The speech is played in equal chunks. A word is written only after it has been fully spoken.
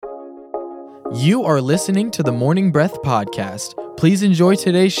You are listening to the Morning Breath Podcast. Please enjoy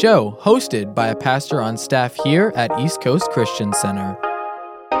today's show, hosted by a pastor on staff here at East Coast Christian Center.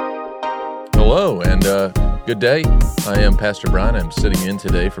 Hello, and good day. I am Pastor Brian. I'm sitting in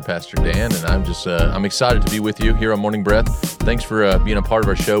today for Pastor Dan, and I'm excited to be with you here on Morning Breath. Thanks for being a part of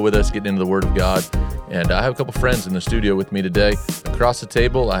our show with us, getting into the Word of God. And I have a couple friends in the studio with me today. Across the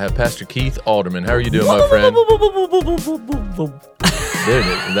table, I have Pastor Keith Alderman. How are you doing, my friend? Dude,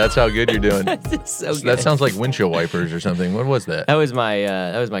 that's how good you're doing. So good. That sounds like windshield wipers or something. What was that? That was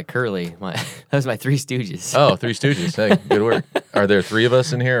my Curly. That was my Three Stooges. Oh, Three Stooges. Hey, good work. Are there three of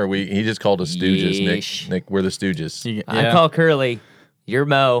us in here? He just called us Stooges. Yeesh. Nick, we're the Stooges. I call Curly. You're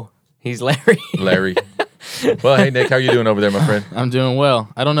Mo. He's Larry. Larry. Well, hey, Nick, how are you doing over there, my friend? I'm doing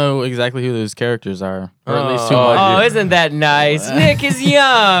well. I don't know exactly who those characters are, or at least who isn't that nice? Nick is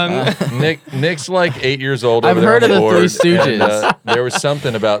young. Nick's like 8 years old. I've over heard there of on the board, Three Stooges. and, there was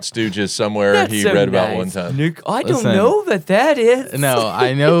something about Stooges somewhere That's he so read about nice. one time. Nick, I don't Listen. know that is. No,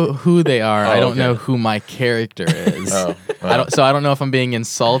 I know who they are. I don't okay. know who my character is. Oh, I don't know if I'm being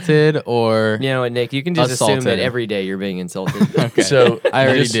insulted or. You know what, Nick? You can just assume Assaulted. that every day you're being insulted. Okay. So I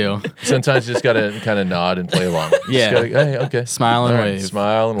already you do. Sometimes you just gotta kind of nod and play along. Just Yeah. gotta, hey, okay. Smile and All right, wave.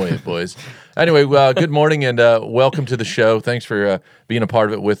 Smile and wave, boys. Anyway, good morning and welcome to the show. Thanks for being a part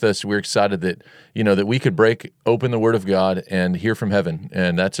of it with us. We're excited that we could break open the Word of God and hear from heaven,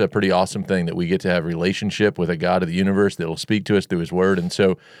 and that's a pretty awesome thing that we get to have a relationship with a God of the universe that will speak to us through His Word. And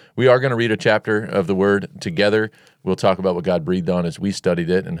so we are going to read a chapter of the Word together. We'll talk about what God breathed on as we studied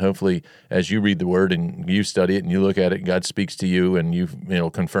it, and hopefully, as you read the Word and you study it and you look at it, God speaks to you and you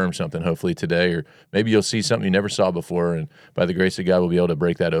confirm something. Hopefully today, or maybe you'll see something you never saw before, and by the grace of God, we'll be able to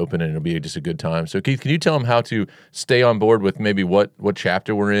break that open, and it'll be just a good time. So, Keith, can you tell them how to stay on board with maybe what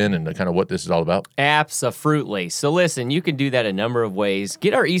chapter we're in and kind of what this is all about? Absolutely. So listen, you can do that a number of ways.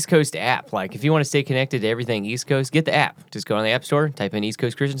 Get our East Coast app. Like if you want to stay connected to everything East Coast, get the app. Just go on the App Store, type in East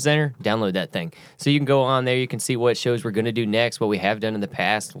Coast Christian Center, download that thing. So you can go on there, you can see what shows we're going to do next, what we have done in the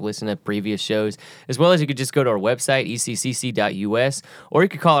past, listen to previous shows, as well as you could just go to our website, eccc.us, or you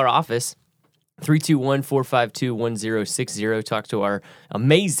could call our office, 321-452-1060. Talk to our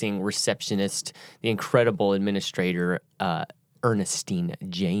amazing receptionist, the incredible administrator, Ernestine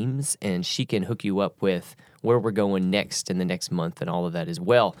James, and she can hook you up with where we're going next in the next month and all of that as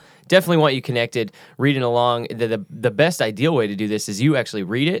well. Definitely want you connected, reading along. The best ideal way to do this is you actually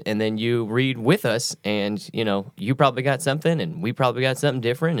read it, and then you read with us, and you probably got something, and we probably got something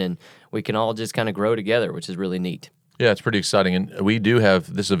different, and we can all just kind of grow together, which is really neat. Yeah, it's pretty exciting, and we do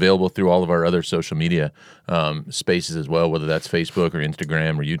have this available through all of our other social media spaces as well, whether that's Facebook or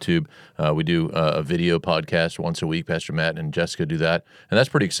Instagram or YouTube. We do a video podcast once a week. Pastor Matt and Jessica do that, and that's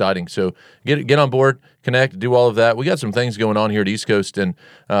pretty exciting. So get on board, connect, do all of that. We got some things going on here at East Coast, and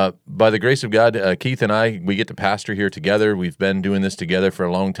by the grace of God, Keith and I, we get to pastor here together. We've been doing this together for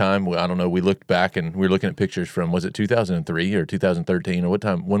a long time. I don't know, we looked back and we were looking at pictures from, was it 2003 or 2013 or what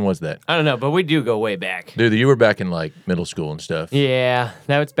time? When was that? I don't know, but we do go way back. Dude, you were back in like middle school and stuff. Yeah,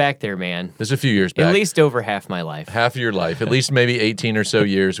 now it's back there, man. This is a few years back. At least over half my life. Half of your life, at least maybe 18 or so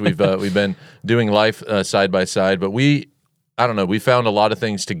years. We've been doing life side by side, but we found a lot of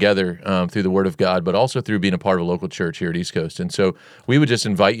things together through the Word of God, but also through being a part of a local church here at East Coast. And so we would just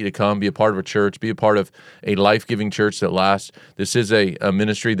invite you to come, be a part of a church, be a part of a life-giving church that lasts. This is a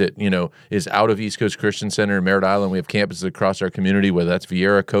ministry that, is out of East Coast Christian Center in Merritt Island. We have campuses across our community, whether that's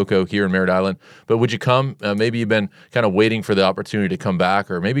Viera, Cocoa, here in Merritt Island. But would you come? Maybe you've been kind of waiting for the opportunity to come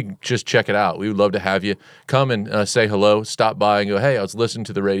back, or maybe just check it out. We would love to have you come and say hello, stop by and go, hey, I was listening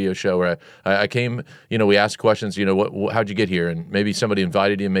to the radio show, or I came, we asked questions, how'd you get here? And maybe somebody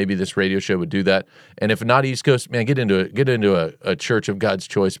invited you. Maybe this radio show would do that. And if not East Coast, man, get into a church of God's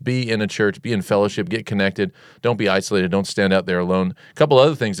choice. Be in a church. Be in fellowship. Get connected. Don't be isolated. Don't stand out there alone. A couple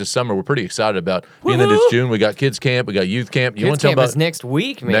other things this summer we're pretty excited about. Being that it's June, we got kids camp. We got youth camp. You want to tell Camp about is next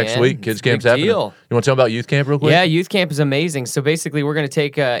week, man. next week? Kids camp's Big happening. deal. You want to tell about youth camp real quick? Yeah, youth camp is amazing. So basically, we're going to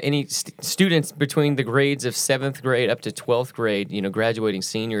take any students between the grades of 7th grade up to 12th grade, graduating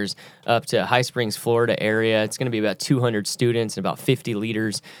seniors, up to High Springs, Florida area. It's going to be about 200 students and about 50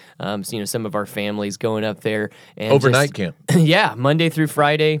 leaders. So, some of our families going up there. And Overnight camp. Yeah, Monday through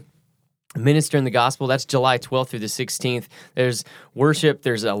Friday. Minister in the Gospel. That's July 12th through the 16th. There's worship.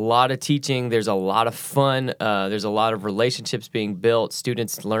 There's a lot of teaching. There's a lot of fun. There's a lot of relationships being built.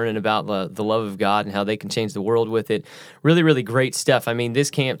 Students learning about the love of God and how they can change the world with it. Really, really great stuff. I mean,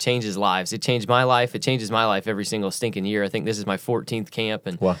 this camp changes lives. It changed my life. It changes my life every single stinking year. I think this is my 14th camp,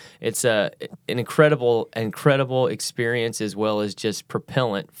 and Wow. It's an incredible experience, as well as just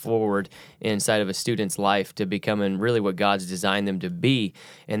propellant forward inside of a student's life to becoming really what God's designed them to be.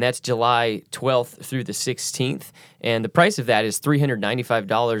 And that's July July 12th through the 16th. And the price of that is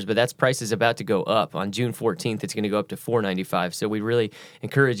 $395, but that price is about to go up. On June 14th, it's going to go up to $495. So we really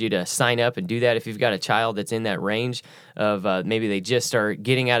encourage you to sign up and do that if you've got a child that's in that range of maybe they just start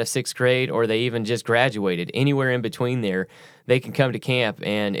getting out of 6th grade or they even just graduated. Anywhere in between there, they can come to camp,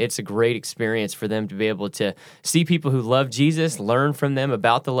 and it's a great experience for them to be able to see people who love Jesus, learn from them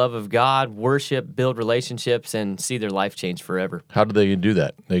about the love of God, worship, build relationships, and see their life change forever. How do they do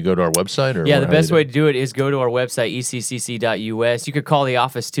that? They go to our website? Or yeah, the best way to do it is go to our website, eccc.us. You could call the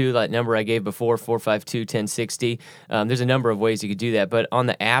office, too, that number I gave before, 452-1060. There's a number of ways you could do that, but on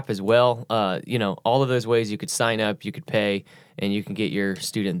the app as well, all of those ways you could sign up, you could pay, and you can get your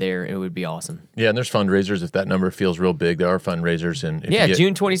student there. It would be awesome. Yeah, and there's fundraisers if that number feels real big. There are fundraisers. And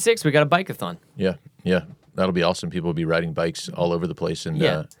June 26th, we got a bike-a-thon. Yeah. That'll be awesome. People will be riding bikes all over the place and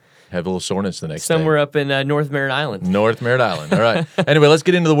have a little soreness the next Somewhere day. up in North Merritt Island. North Merritt Island. All right. Anyway, let's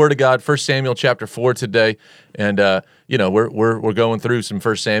get into the Word of God. 1 Samuel chapter 4 today. And, we're going through some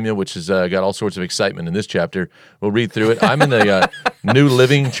 1 Samuel, which has got all sorts of excitement in this chapter. We'll read through it. I'm in the New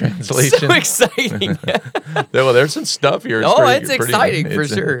Living Translation. So exciting. Well, there's some stuff here. It's exciting for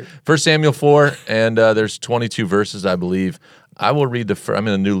sure. 1 Samuel 4, and there's 22 verses, I believe. I will read I'm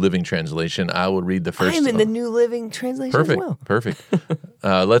in the New Living Translation. I will read the first. I'm in the New Living Translation Perfect. as well. Perfect.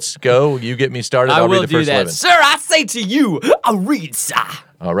 Let's go. You get me started. I'll will read the do first that. 11. Sir, I say to you, I'll read, sir.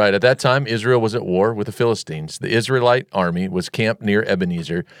 All right. At that time, Israel was at war with the Philistines. The Israelite army was camped near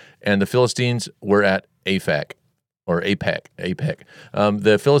Ebenezer, and the Philistines were at Aphek.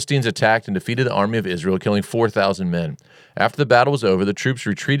 The Philistines attacked and defeated the army of Israel, killing 4,000 men. After the battle was over, the troops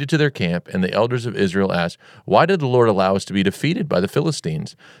retreated to their camp, and the elders of Israel asked, "Why did the Lord allow us to be defeated by the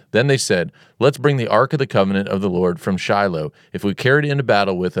Philistines?" Then they said, "Let's bring the ark of the covenant of the Lord from Shiloh. If we carry it into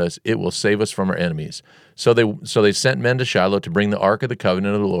battle with us, it will save us from our enemies." So they sent men to Shiloh to bring the ark of the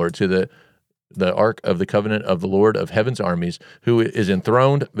covenant of the Lord to the ark of the covenant of the Lord of heaven's armies, who is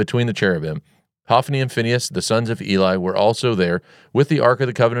enthroned between the cherubim. Hophni and Phinehas, the sons of Eli, were also there with the ark of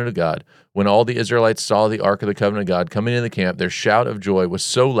the covenant of God. When all the Israelites saw the ark of the covenant of God coming into the camp, their shout of joy was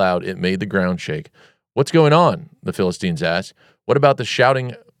so loud it made the ground shake. "What's going on?" the Philistines asked.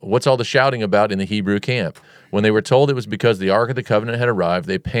 What's all the shouting about in the Hebrew camp?" When they were told it was because the ark of the covenant had arrived,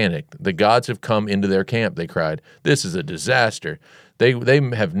 they panicked. "The gods have come into their camp," they cried. "This is a disaster. They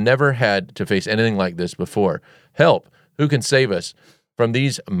have never had to face anything like this before. Help! Who can save us from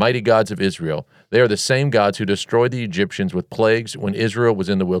these mighty gods of Israel? They are the same gods who destroyed the Egyptians with plagues when Israel was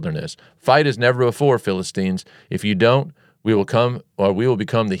in the wilderness. Fight as never before, Philistines. If you don't, we will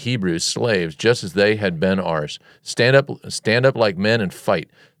become the Hebrews' slaves, just as they had been ours. Stand up like men and fight."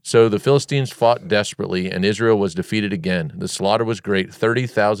 So the Philistines fought desperately, and Israel was defeated again. The slaughter was great.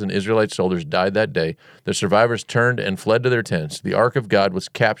 30,000 Israelite soldiers died that day. The survivors turned and fled to their tents. The ark of God was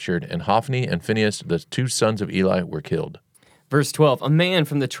captured, and Hophni and Phinehas, the two sons of Eli, were killed. Verse 12, a man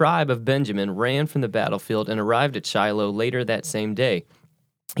from the tribe of Benjamin ran from the battlefield and arrived at Shiloh later that same day.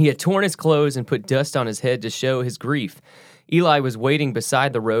 He had torn his clothes and put dust on his head to show his grief. Eli was waiting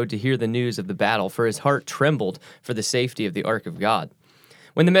beside the road to hear the news of the battle, for his heart trembled for the safety of the ark of God.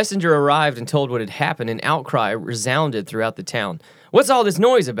 When the messenger arrived and told what had happened, an outcry resounded throughout the town. "What's all this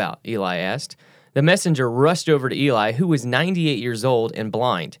noise about?" Eli asked. The messenger rushed over to Eli, who was 98 years old and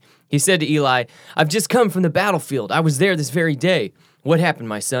blind. He said to Eli, "I've just come from the battlefield. I was there this very day." "What happened,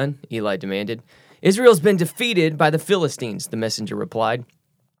 my son?" Eli demanded. "Israel's been defeated by the Philistines," the messenger replied.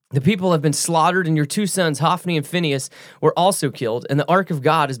 "The people have been slaughtered, and your two sons, Hophni and Phinehas, were also killed, and the ark of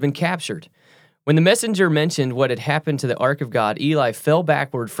God has been captured." When the messenger mentioned what had happened to the ark of God, Eli fell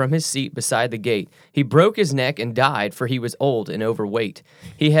backward from his seat beside the gate. He broke his neck and died, for he was old and overweight.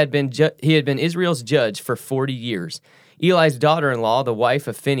 He had been Israel's judge for 40 years. Eli's daughter-in-law, the wife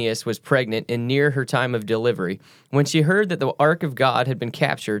of Phinehas, was pregnant and near her time of delivery. When she heard that the ark of God had been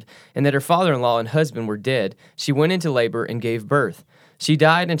captured and that her father-in-law and husband were dead, she went into labor and gave birth. She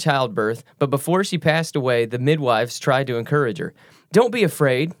died in childbirth, but before she passed away, the midwives tried to encourage her. "Don't be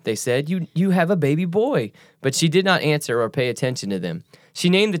afraid," they said. You have a baby boy." But she did not answer or pay attention to them. She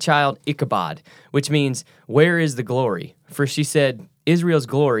named the child Ichabod, which means, "Where is the glory?" For she said, "Israel's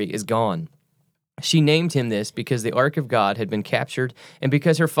glory is gone." She named him this because the ark of God had been captured and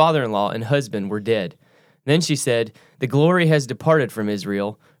because her father-in-law and husband were dead. Then she said, "The glory has departed from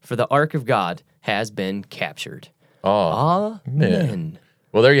Israel, for the ark of God has been captured." Oh, Amen.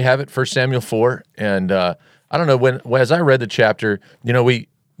 Well, there you have it, 1 Samuel 4. And I don't know, as I read the chapter,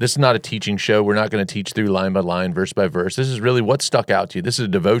 this is not a teaching show. We're not going to teach through line by line, verse by verse. This is really what stuck out to you. This is a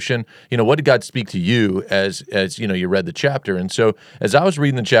devotion. What did God speak to you as you read the chapter? And so as I was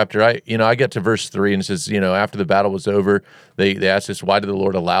reading the chapter, I get to verse 3 and it says, after the battle was over, they asked us, why did the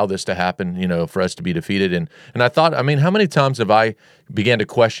Lord allow this to happen, for us to be defeated? And I thought, how many times have I began to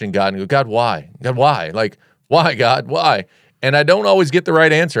question God and go, God, why? God, why? Like, why, God? Why? And I don't always get the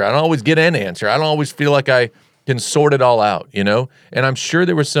right answer. I don't always get an answer. I don't always feel like I can sort it all out, And I'm sure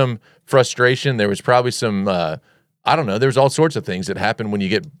there was some frustration. There was probably some, there's all sorts of things that happen when you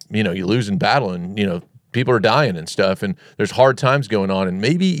get, you lose in battle and, people are dying and stuff, and there's hard times going on. And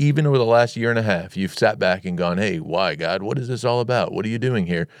maybe even over the last year and a half, you've sat back and gone, hey, why, God? What is this all about? What are you doing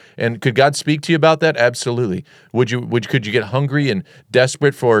here? And could God speak to you about that? Absolutely. Could you get hungry and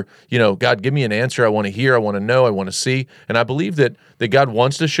desperate for, God, give me an answer. I want to hear. I want to know. I want to see. And I believe that God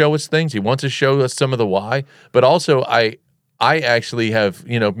wants to show us things. He wants to show us some of the why. But also, I actually have,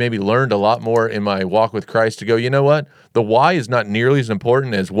 maybe learned a lot more in my walk with Christ to go, you know what? The why is not nearly as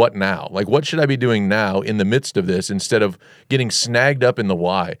important as what now. Like, what should I be doing now in the midst of this instead of getting snagged up in the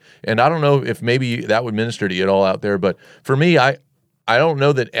why? And I don't know if maybe that would minister to you at all out there, but for me, I don't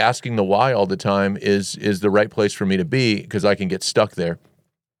know that asking the why all the time is the right place for me to be, because I can get stuck there.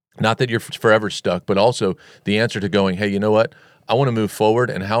 Not that you're forever stuck, but also the answer to going, hey, you know what? I want to move forward,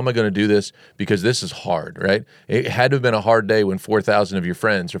 and how am I going to do this? Because this is hard, right? It had to have been a hard day when 4,000 of your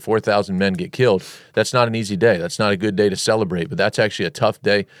friends or 4,000 men get killed. That's not an easy day. That's not a good day to celebrate, but that's actually a tough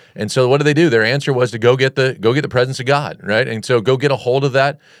day. And so what do? Their answer was to go get the presence of God, right? And so go get a hold of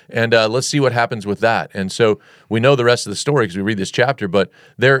that, and let's see what happens with that. And so we know the rest of the story because we read this chapter, but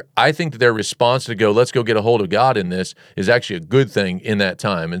I think that their response to go, let's go get a hold of God in this, is actually a good thing in that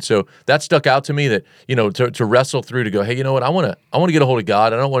time. And so that stuck out to me, that, to wrestle through, to go, hey, you know what? I want to get a hold of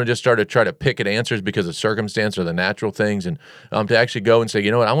God. I don't want to just start to try to pick at answers because of circumstance or the natural things, and to actually go and say,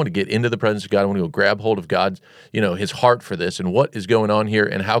 you know what? I want to get into the presence of God. I want to go grab hold of God's, His heart for this, and what is going on here,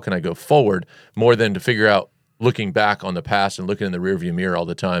 and how can I go forward, more than to figure out looking back on the past and looking in the rearview mirror all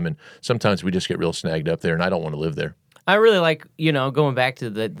the time. And sometimes we just get real snagged up there, and I don't want to live there. I really like, going back to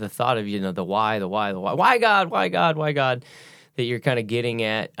the thought of, the why. Why God? That you're kind of getting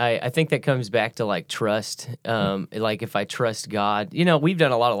at. I think that comes back to like trust. Like if I trust God, we've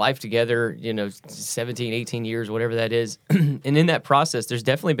done a lot of life together, 17, 18 years, whatever that is. And in that process, there's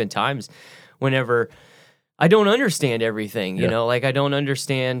definitely been times whenever I don't understand everything, like I don't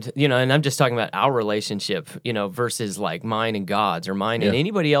understand, and I'm just talking about our relationship, versus like mine and God's, or mine and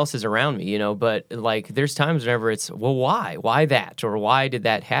anybody else's around me, but like there's times whenever it's, well, why that, or why did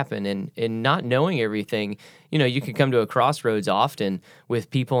that happen? And not knowing everything, you can come to a crossroads often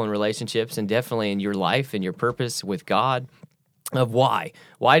with people and relationships, and definitely in your life and your purpose with God, of why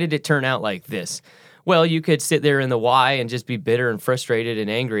did it turn out like this? Well, you could sit there in the why and just be bitter and frustrated and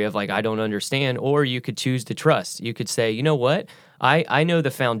angry of like, I don't understand. Or you could choose to trust. You could say, you know what? I know the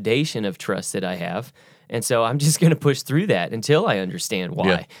foundation of trust that I have. And so I'm just going to push through that until I understand why.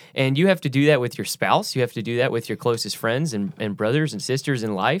 Yeah. And you have to do that with your spouse. You have to do that with your closest friends and brothers and sisters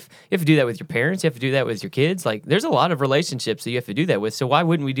in life. You have to do that with your parents. You have to do that with your kids. Like, there's a lot of relationships that you have to do that with. So why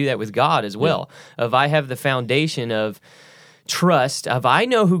wouldn't we do that with God as well? Yeah. If I have the foundation of trust, of I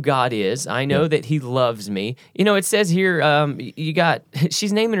know who God is, I know that He loves me. It says here,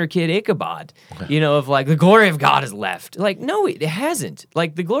 she's naming her kid Ichabod, of like, the glory of God has left. Like, no, it hasn't.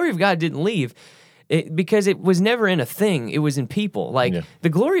 Like, the glory of God didn't leave. Because it was never in a thing, it was in people. Like, the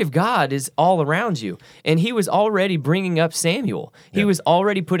glory of God is all around you. And He was already bringing up Samuel. He was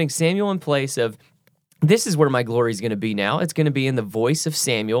already putting Samuel in place of, this is where my glory is going to be now. It's going to be in the voice of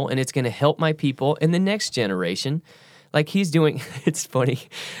Samuel, and it's going to help my people in the next generation. Like, he's doing, it's funny,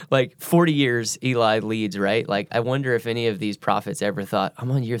 like 40 years Eli leads, right? Like, I wonder if any of these prophets ever thought, I'm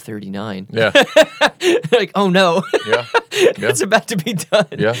on year 39. Yeah. Like, oh no. Yeah. It's about to be done.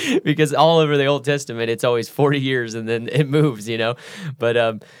 Yeah. Because all over the Old Testament, it's always 40 years and then it moves,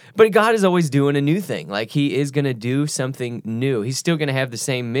 But God is always doing a new thing. Like, He is going to do something new. He's still going to have the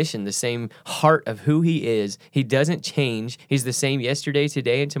same mission, the same heart of who He is. He doesn't change. He's the same yesterday,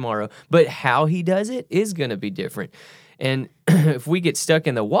 today, and tomorrow. But how He does it is going to be different. And if we get stuck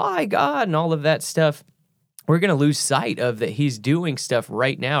in the why God and all of that stuff, we're going to lose sight of that He's doing stuff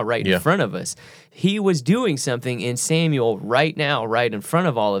right now, right in front of us. He was doing something in Samuel right now, right in front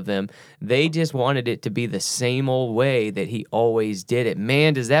of all of them. They just wanted it to be the same old way that He always did it.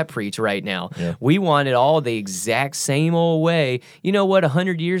 Man, does that preach right now. Yeah. We want it all the exact same old way. You know what?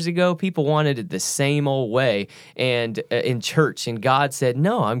 100 years ago, people wanted it the same old way and in church. And God said,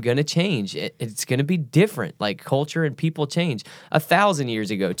 no, I'm going to change. It's going to be different. Like, culture and people change. 1,000 years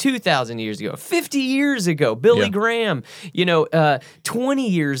ago, 2,000 years ago, 50 years ago, Billy Yeah. Graham, 20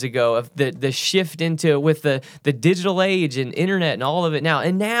 years ago of the shift into with the digital age and internet and all of it now.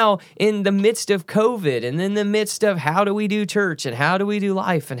 And now in the midst of COVID and in the midst of how do we do church and how do we do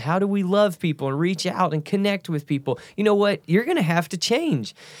life and how do we love people and reach out and connect with people, you know what? You're going to have to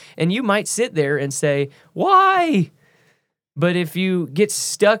change. And you might sit there and say, why? But if you get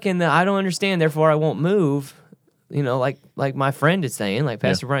stuck in the I don't understand, therefore I won't move, like my friend is saying, like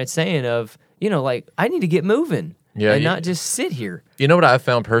Pastor Bryant's saying of, I need to get moving and not just sit here. You know what I've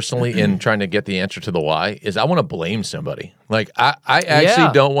found personally in trying to get the answer to the why is I want to blame somebody. Like I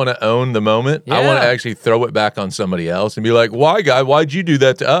actually don't want to own the moment. I want to actually throw it back on somebody else and be like, why, God, why'd you do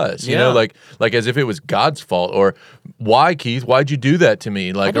that to us? You know, like as if it was God's fault, or why, Keith, why'd you do that to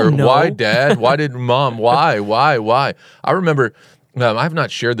me? Like, or why, Dad, why did Mom, why? I remember, I've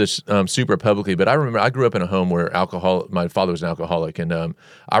not shared this super publicly, but I remember I grew up in a home where my father was an alcoholic, and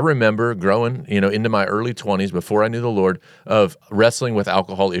I remember growing, into my early 20s before I knew the Lord, of wrestling with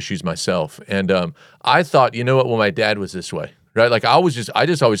alcohol issues myself, and I thought, well, my dad was this way. Right, like I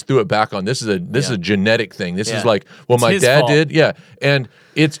just always threw it back on this is a genetic thing. This is like, well, my dad did, and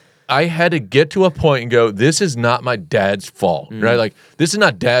I had to get to a point and go, this is not my dad's fault, right? Like, this is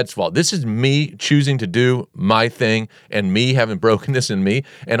not dad's fault. This is me choosing to do my thing and me having brokenness in me.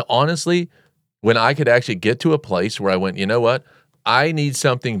 And honestly, when I could actually get to a place where I went, you know what? I need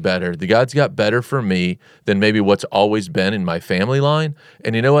something better. The God's got better for me than maybe what's always been in my family line.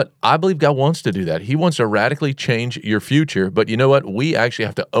 And you know what? I believe God wants to do that. He wants to radically change your future. But you know what? We actually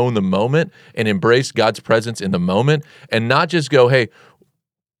have to own the moment and embrace God's presence in the moment and not just go, hey,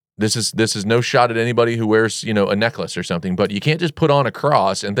 this is no shot at anybody who wears, a necklace or something, but you can't just put on a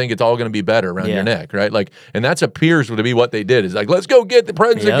cross and think it's all going to be better around your neck, right? Like, and that's appears to be what they did. Is like, let's go get the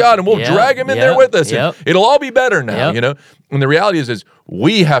presence of God and we'll drag him in there with us. And it'll all be better now, And the reality is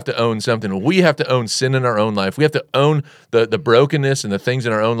we have to own something. We have to own sin in our own life. We have to own the brokenness and the things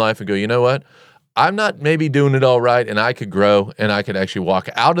in our own life and go, you know what? I'm not maybe doing it all right, and I could grow, and I could actually walk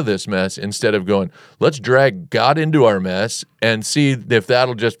out of this mess instead of going, let's drag God into our mess and see if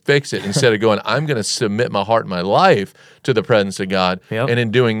that'll just fix it, instead of going, I'm going to submit my heart and my life to the presence of God. And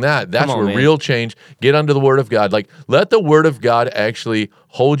in doing that, that's where real change, get under the Word of God. Like, let the Word of God actually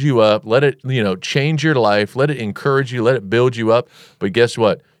hold you up. Let it, change your life. Let it encourage you. Let it build you up. But guess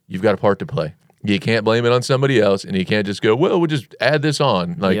what? You've got a part to play. You can't blame it on somebody else, and you can't just go, well, we'll just add this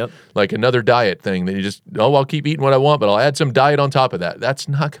on, like another diet thing that you just, I'll keep eating what I want, but I'll add some diet on top of that. That's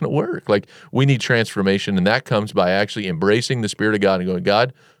not going to work. Like, we need transformation, and that comes by actually embracing the Spirit of God and going,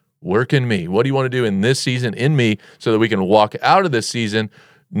 God, work in me. What do you want to do in this season in me so that we can walk out of this season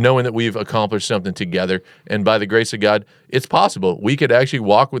knowing that we've accomplished something together? And by the grace of God, it's possible. We could actually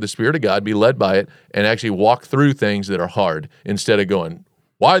walk with the Spirit of God, be led by it, and actually walk through things that are hard instead of going,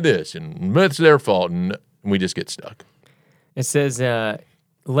 why this? And it's their fault. And we just get stuck. It says,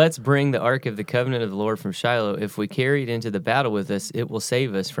 let's bring the Ark of the Covenant of the Lord from Shiloh. If we carry it into the battle with us, it will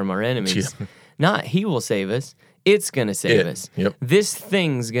save us from our enemies. Yeah. Not he will save us. It's going to save us. Yep. This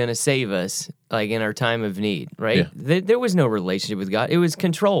thing's going to save us, like in our time of need, right? Yeah. There was no relationship with God. It was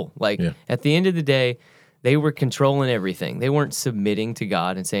control. Like, at the end of the day, they were controlling everything. They weren't submitting to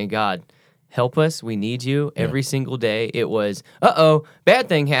God and saying, God, help us. We need you every single day. It was, bad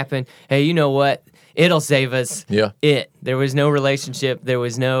thing happened. Hey, you know what? It'll save us. Yeah. There was no relationship. There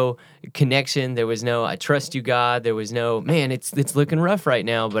was no connection. There was no, I trust you, God. There was no, man, it's looking rough right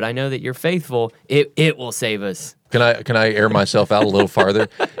now, but I know that you're faithful. It will save us. Can I air myself out a little farther?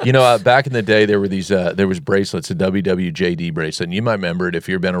 Back in the day, there were there was bracelets, a WWJD bracelet, and you might remember it if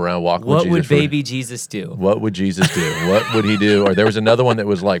you've been around walking with Jesus. What would baby Jesus do? What would Jesus do? What would he do? Or there was another one that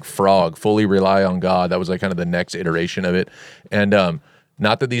was like Frog, fully rely on God. That was like kind of the next iteration of it. And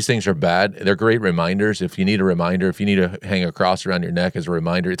not that these things are bad. They're great reminders. If you need a reminder, if you need to hang a cross around your neck as a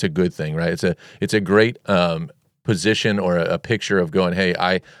reminder, it's a good thing, right? It's a great position or a picture of going, hey,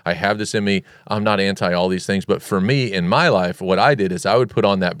 I have this in me. I'm not anti all these things. But for me, in my life, what I did is I would put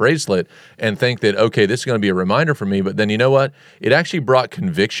on that bracelet and think that, okay, this is going to be a reminder for me. But then you know what? It actually brought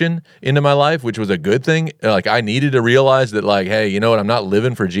conviction into my life, which was a good thing. Like, I needed to realize that, like, hey, you know what? I'm not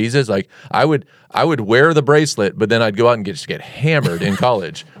living for Jesus. Like, I would wear the bracelet, but then I'd go out and just get hammered in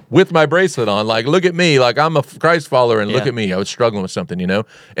college with my bracelet on. Like, look at me. Like, I'm a Christ follower, and look at me. I was struggling with something,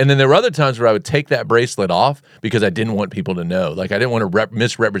 And then there were other times where I would take that bracelet off because I didn't want people to know. Like, I didn't want to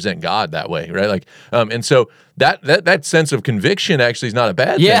misrepresent God that way, right? Like, and so that sense of conviction actually is not a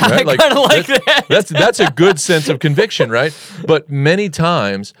bad thing, right? I kind of like that. That's a good sense of conviction, right? But many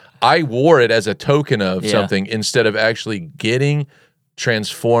times I wore it as a token of something instead of actually getting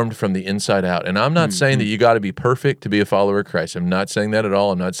transformed from the inside out. And I'm not saying that you got to be perfect to be a follower of Christ. I'm not saying that at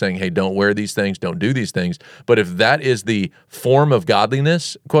all. I'm not saying, hey, don't wear these things, don't do these things. But if that is the form of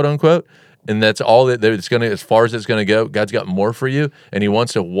godliness, quote unquote, and that's all that it's going to, as far as it's going to go, God's got more for you, and he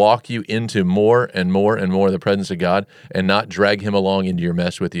wants to walk you into more and more and more of the presence of God and not drag him along into your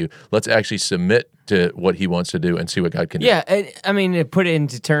mess with you. Let's actually submit to what he wants to do and see what God can do. Yeah, I mean, to put it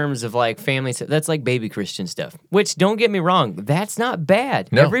into terms of like family stuff, that's like baby Christian stuff, which don't get me wrong, that's not bad.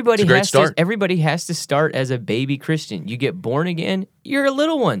 No, everybody it's a great has start. Everybody has to start as a baby Christian. You get born again, you're a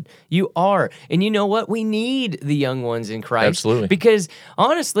little one. You are. And you know what? We need the young ones in Christ. Absolutely. Because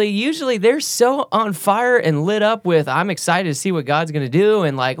honestly, usually they're so on fire and lit up with, I'm excited to see what God's going to do.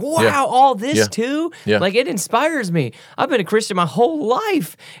 And like, wow, all this too? Yeah. Like, it inspires me. I've been a Christian my whole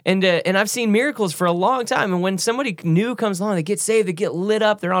life. And I've seen miracles for a long time. And when somebody new comes along, they get saved, they get lit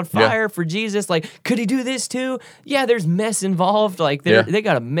up, they're on fire for Jesus. Like, could he do this too? Yeah, there's mess involved. Like, they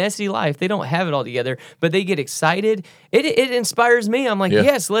got a messy life. They don't have it all together, but they get excited. It inspires me. I'm like,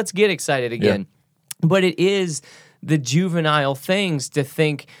 yes, let's get excited again. But it is the juvenile things to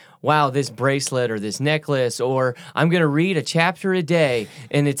think, wow, this bracelet or this necklace, or I'm going to read a chapter a day,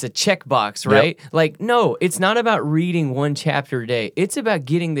 and it's a checkbox, right? Like, no, it's not about reading one chapter a day. It's about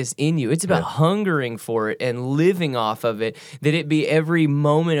getting this in you. It's about hungering for it and living off of it, that it be every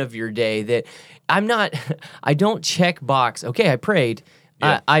moment of your day. That I don't check box. Okay, I prayed.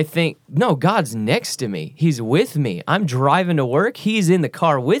 I think, no, God's next to me. He's with me. I'm driving to work. He's in the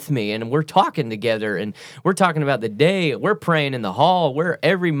car with me, and we're talking together, and we're talking about the day. We're praying in the hall. We're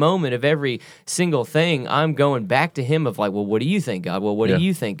every moment of every single thing, I'm going back to him of like, well, what do you think, God? Well, what do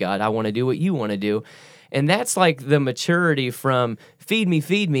you think, God? I want to do what you want to do. And that's like the maturity from feed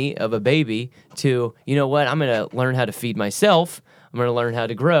me of a baby to, you know what, I'm going to learn how to feed myself. I'm going to learn how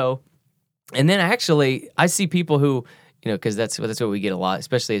to grow. And then actually, I see people who, you know, because that's what we get a lot,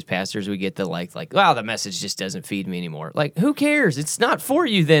 especially as pastors. We get the like, wow, the message just doesn't feed me anymore. Like, who cares? It's not for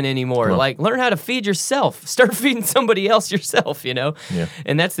you then anymore. Like, learn how to feed yourself. Start feeding somebody else yourself, you know? Yeah.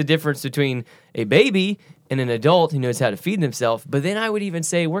 And that's the difference between a baby and an adult who knows how to feed themselves. But then I would even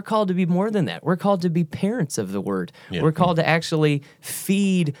say we're called to be more than that. We're called to be parents of the word. Yeah. We're called to actually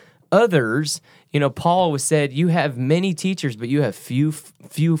feed others. You know, Paul was said, you have many teachers, but you have few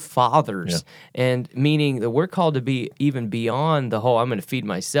fathers. Yeah. And meaning that we're called to be even beyond the whole, I'm going to feed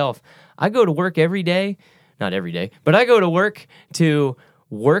myself. I go to work every day, not every day, but I go to work to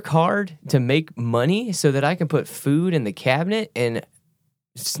work hard to make money so that I can put food in the cabinet, and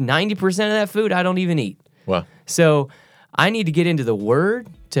 90% of that food I don't even eat. Wow. So I need to get into the Word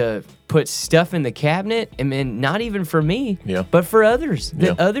to put stuff in the cabinet, and then not even for me, but for others,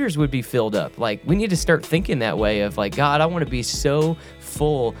 that others would be filled up. Like, we need to start thinking that way of like, God, I want to be so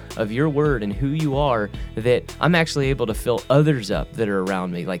full of your word and who you are that I'm actually able to fill others up that are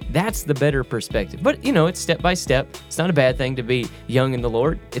around me. Like, that's the better perspective. But, you know, it's step by step. It's not a bad thing to be young in the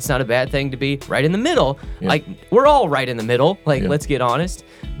Lord. It's not a bad thing to be right in the middle. Like, we're all right in the middle. Like, let's get honest.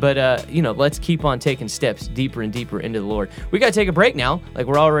 But, you know, let's keep on taking steps deeper and deeper into the Lord. We got to take a break now. Like,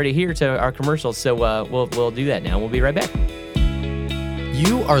 we're already here to our commercials, so we'll do that now. We'll be right back.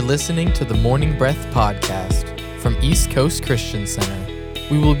 You are listening to the Morning Breath podcast from East Coast Christian Center.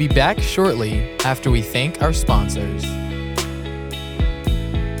 We will be back shortly after we thank our sponsors.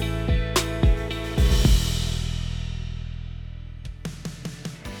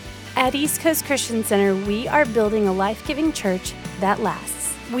 At East Coast Christian Center, we are building a life-giving church that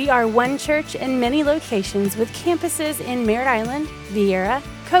lasts. We are one church in many locations with campuses in Merritt Island, Viera,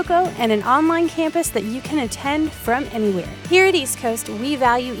 Cocoa, and an online campus that you can attend from anywhere. Here at East Coast, we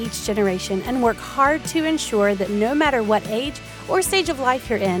value each generation and work hard to ensure that no matter what age or stage of life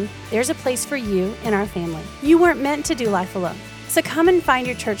you're in, there's a place for you in our family. You weren't meant to do life alone, so come and find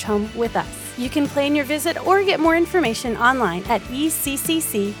your church home with us. You can plan your visit or get more information online at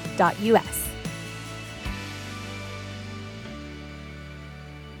eccc.us.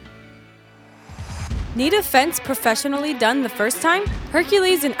 Need a fence professionally done the first time?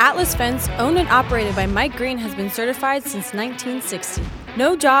 Hercules and Atlas Fence, owned and operated by Mike Green, has been certified since 1960.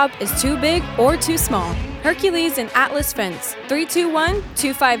 No job is too big or too small. Hercules and Atlas Fence,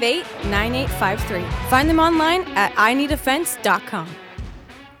 321-258-9853. Find them online at ineedafence.com.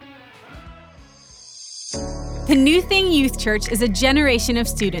 The New Thing Youth Church is a generation of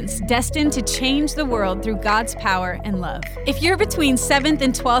students destined to change the world through God's power and love. If you're between 7th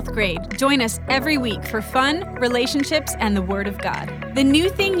and 12th grade, join us every week for fun, relationships, and the Word of God. The New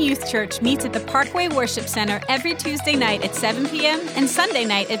Thing Youth Church meets at the Parkway Worship Center every Tuesday night at 7 p.m. and Sunday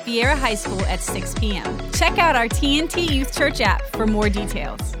night at Viera High School at 6 p.m. Check out our TNT Youth Church app for more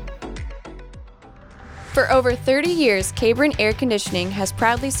details. For over 30 years, Cabron Air Conditioning has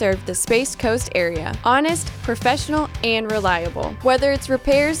proudly served the Space Coast area. Honest, professional, and reliable. Whether it's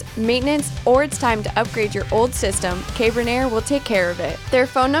repairs, maintenance, or it's time to upgrade your old system, Cabron Air will take care of it. Their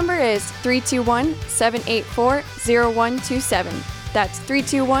phone number is 321-784-0127. That's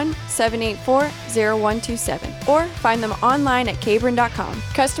 321-784-0127. Or find them online at cabron.com.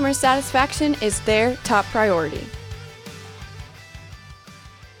 Customer satisfaction is their top priority.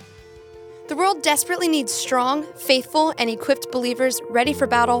 The world desperately needs strong, faithful, and equipped believers ready for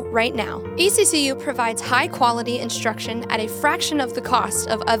battle right now. ECCU provides high-quality instruction at a fraction of the cost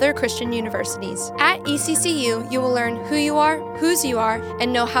of other Christian universities. At ECCU, you will learn who you are, whose you are,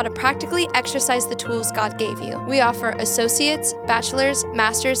 and know how to practically exercise the tools God gave you. We offer associates, bachelor's,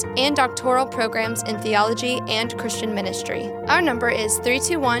 master's, and doctoral programs in theology and Christian ministry. Our number is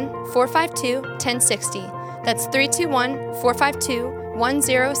 321-452-1060. That's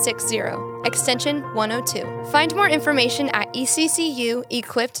 321-452-1060. Extension 102. Find more information at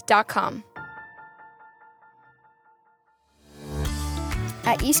eccuequipped.com.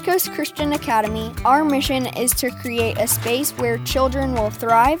 At East Coast Christian Academy, our mission is to create a space where children will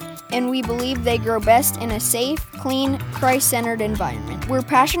thrive, and we believe they grow best in a safe, clean, Christ-centered environment. We're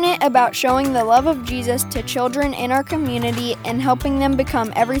passionate about showing the love of Jesus to children in our community and helping them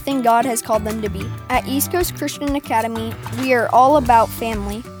become everything God has called them to be. At East Coast Christian Academy, we are all about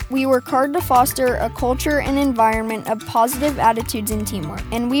family. We work hard to foster a culture and environment of positive attitudes and teamwork,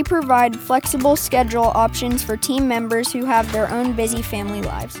 and we provide flexible schedule options for team members who have their own busy family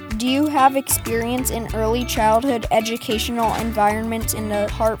lives. Do you have experience in early childhood educational environments in the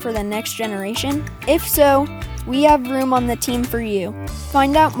heart for the next generation? If so, we have room on the team for you.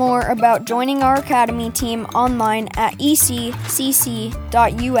 Find out more about joining our Academy team online at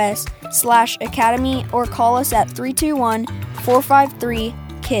eccc.us/academy or call us at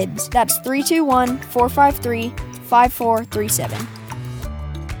 321-453-KIDS. That's 321-453-5437.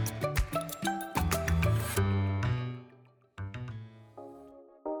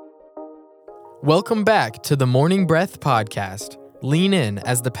 Welcome back to the Morning Breath Podcast. Lean in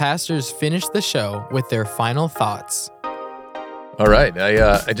as the pastors finish the show with their final thoughts. All right,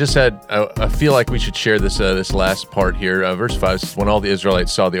 I feel like we should share this last part here. Verse 5 says, when all the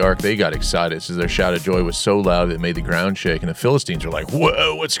Israelites saw the ark, they got excited. It says their shout of joy was so loud that it made the ground shake. And the Philistines were like,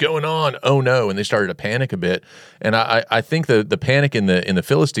 whoa, what's going on? Oh no. And they started to panic a bit. And I think the panic in the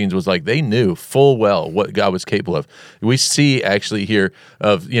Philistines was like they knew full well what God was capable of. We see actually here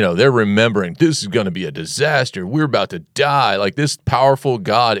of, they're remembering this is going to be a disaster. We're about to die. Like this powerful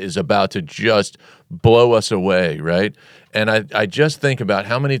God is about to just blow us away, right? And I just think about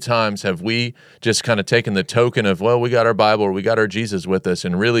how many times have we just kind of taken the token of, well, we got our Bible or we got our Jesus with us,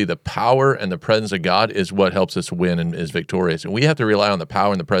 and really the power and the presence of God is what helps us win and is victorious. And we have to rely on the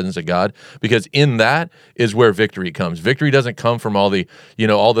power and the presence of God, because in that is where victory comes. Victory doesn't come from all the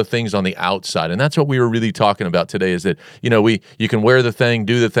things on the outside. And that's what we were really talking about today, is that, you can wear the thing,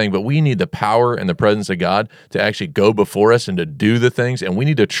 do the thing, but we need the power and the presence of God to actually go before us and to do the things. And we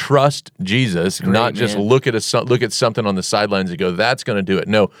need to trust Jesus, not just look at something on the sidelines and go, that's going to do it.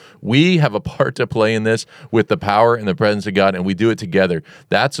 No, we have a part to play in this with the power and the presence of God, and we do it together.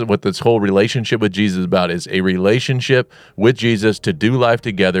 That's what this whole relationship with Jesus is about, is a relationship with Jesus to do life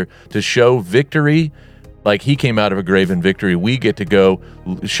together, to show victory. Like he came out of a grave in victory, we get to go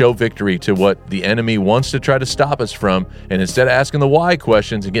show victory to what the enemy wants to try to stop us from. And instead of asking the why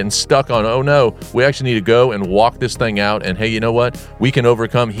questions and getting stuck on, oh no, we actually need to go and walk this thing out. And hey, you know what? We can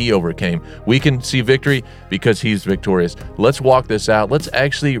overcome. He overcame. We can see victory because he's victorious. Let's walk this out. Let's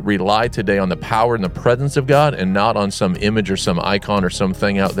actually rely today on the power and the presence of God and not on some image or some icon or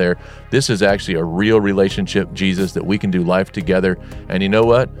something out there. This is actually a real relationship, Jesus, that we can do life together. And you know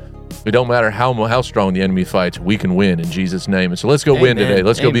what? It don't matter how strong the enemy fights, we can win in Jesus' name. And so let's go win today.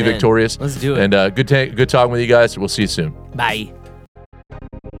 Let's go be victorious. Let's do it. And good talking with you guys. We'll see you soon. Bye.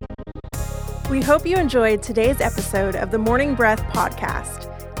 We hope you enjoyed today's episode of the Morning Breath Podcast.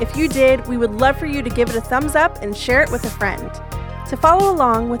 If you did, we would love for you to give it a thumbs up and share it with a friend. To follow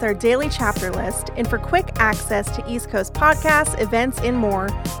along with our daily chapter list and for quick access to East Coast podcasts, events, and more,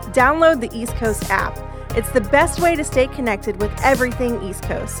 download the East Coast app. It's the best way to stay connected with everything East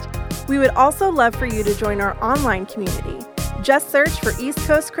Coast. We would also love for you to join our online community. Just search for East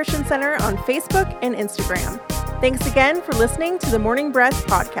Coast Christian Center on Facebook and Instagram. Thanks again for listening to the Morning Breath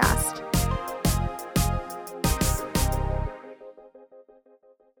Podcast.